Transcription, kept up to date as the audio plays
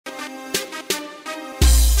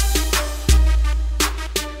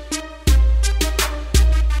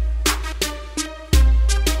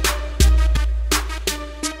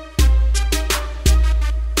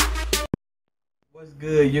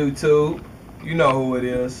good YouTube? You know who it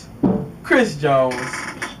is. Chris Jones,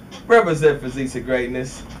 represent Physiques of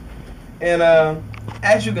Greatness. And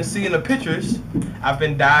as you can see in the pictures, I've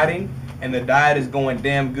been dieting, and the diet is going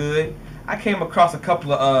damn good. I came across a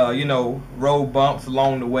couple of, road bumps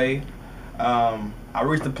along the way. I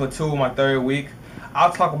reached the plateau my 3rd week.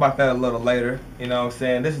 I'll talk about that a little later. You know what I'm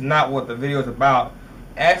saying? This is not what the video is about.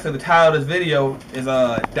 Actually, the title of this video is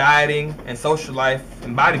dieting and social life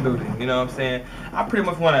and bodybuilding. You know what I'm saying? I pretty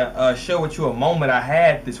much want to share with you a moment I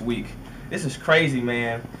had this week. This is crazy,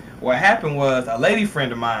 man. What happened was a lady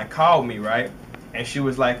friend of mine called me, right? And she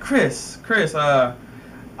was like, Chris, I'm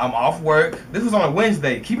off work. This was on a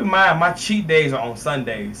Wednesday. Keep in mind, my cheat days are on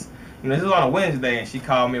Sundays. This was on a Wednesday, and she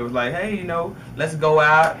called me and was like, hey, let's go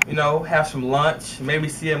out, have some lunch, maybe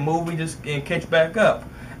see a movie, and catch back up.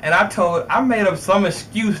 And I made up some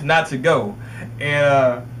excuse not to go.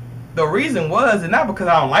 And the reason was, and not because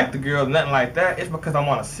I don't like the girl or nothing like that, it's because I'm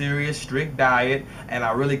on a serious, strict diet, and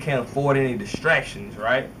I really can't afford any distractions,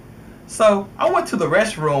 right? So I went to the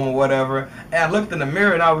restroom or whatever, and I looked in the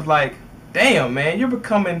mirror, and I was like, damn, man, you're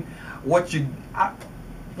becoming what you...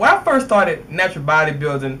 When I first started natural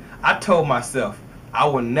bodybuilding, I told myself I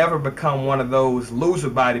will never become one of those loser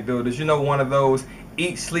bodybuilders, one of those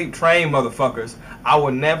eat, sleep, train motherfuckers. I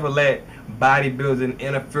will never let bodybuilding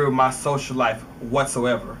interfere with my social life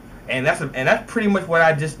whatsoever. And that's pretty much what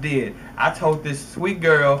I just did. I told this sweet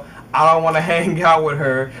girl I don't want to hang out with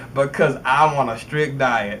her because I'm on a strict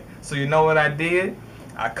diet. So you know what I did?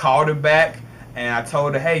 I called her back and I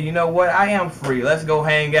told her, hey, you know what? I am free. Let's go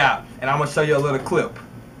hang out. And I'm going to show you a little clip.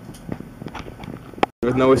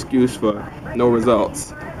 There's no excuse for no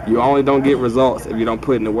results. You only don't get results if you don't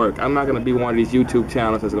put in the work. I'm not gonna be one of these YouTube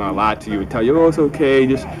channels that's gonna lie to you and tell you, oh, it's okay.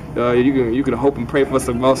 Just you can hope and pray for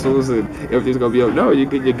some muscles and everything's gonna be okay. No, you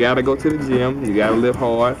gotta go to the gym. You gotta live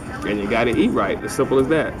hard and you gotta eat right. As simple as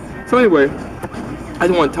that. So anyway, I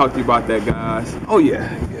just want to talk to you about that, guys. Oh yeah.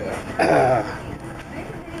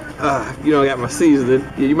 I got my seasoning.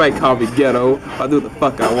 Yeah, you might call me ghetto. I'll do what the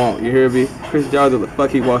fuck I want. You hear me? Chris Jones does what the fuck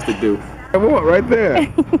he wants to do. Come on, right there.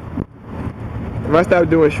 If I stop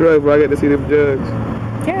doing shrugs, will I get to see them jugs?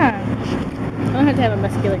 Yeah. I don't have to have a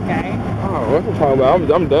muscular guy. Oh, what I'm talking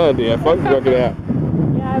about? I'm done then. Fuck working out.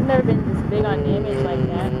 Yeah, I've never been this big on the image like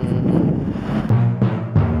that.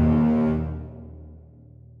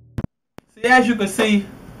 See, as you can see,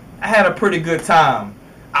 I had a pretty good time.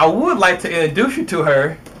 I would like to introduce you to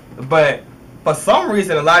her, but for some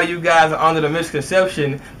reason, a lot of you guys are under the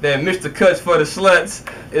misconception that Mr. Cuts for the Sluts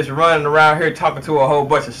is running around here talking to a whole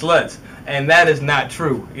bunch of sluts. And that is not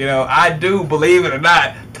true. I do, believe it or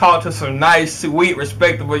not, talk to some nice, sweet,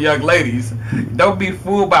 respectable young ladies. Don't be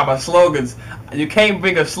fooled by my slogans. You can't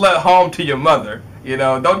bring a slut home to your mother.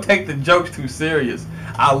 Don't take the jokes too serious.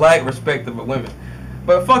 I like respectable women.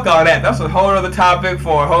 But fuck all that. That's a whole other topic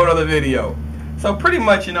for a whole other video. So pretty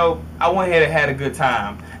much, I went ahead and had a good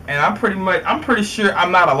time. And I'm pretty sure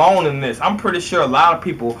I'm not alone in this. I'm pretty sure a lot of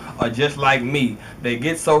people are just like me. They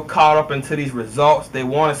get so caught up into these results. They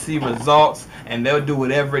want to see results, and they'll do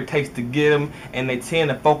whatever it takes to get them. And they tend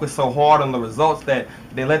to focus so hard on the results that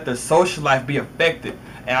they let their social life be affected.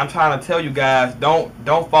 And I'm trying to tell you guys, don't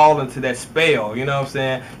fall into that spell. You know what I'm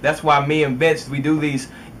saying? That's why me and Vince, we do these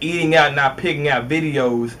eating out, not picking out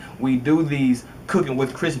videos. We do these cooking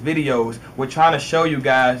with Chris videos. We're trying to show you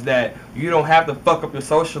guys that you don't have to fuck up your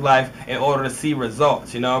social life in order to see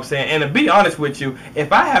results. You know what I'm saying? And to be honest with you,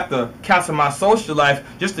 if I have to cancel my social life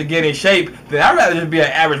just to get in shape, then I'd rather just be an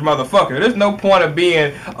average motherfucker. There's no point of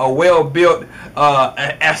being a well-built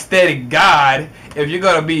aesthetic god if you're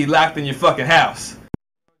gonna be locked in your fucking house.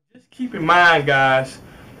 Just keep in mind, guys,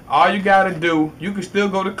 all you gotta do, you can still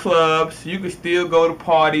go to clubs, you can still go to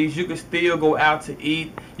parties, you can still go out to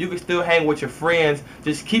eat, you can still hang with your friends.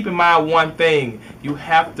 Just keep in mind one thing: you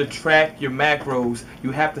have to track your macros.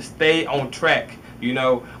 You have to stay on track.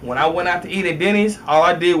 When I went out to eat at Denny's, all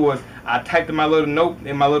I did was I typed in my little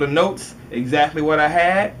notes exactly what I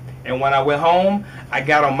had, and when I went home, I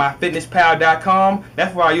got on myfitnesspal.com.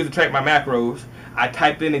 That's where I used to track my macros. I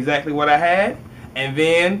typed in exactly what I had, and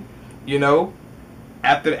then,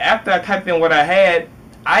 after I typed in what I had,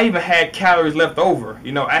 I even had calories left over.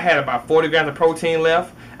 I had about 40 grams of protein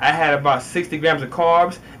left. I had about 60 grams of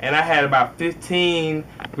carbs, and I had about 15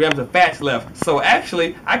 grams of fats left. So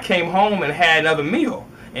actually, I came home and had another meal,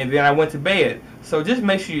 and then I went to bed. So just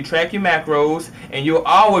make sure you track your macros, and you'll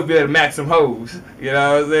always be able to max some hoes. You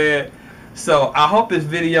know what I'm saying? So I hope this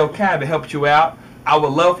video kind of helped you out. I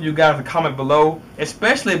would love for you guys to comment below,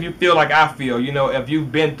 especially if you feel like I feel, if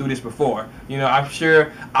you've been through this before. I'm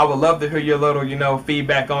sure I would love to hear your little,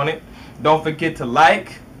 feedback on it. Don't forget to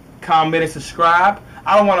like, comment, and subscribe.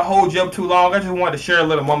 I don't want to hold you up too long. I just wanted to share a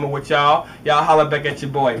little moment with y'all. Y'all holler back at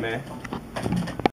your boy, man.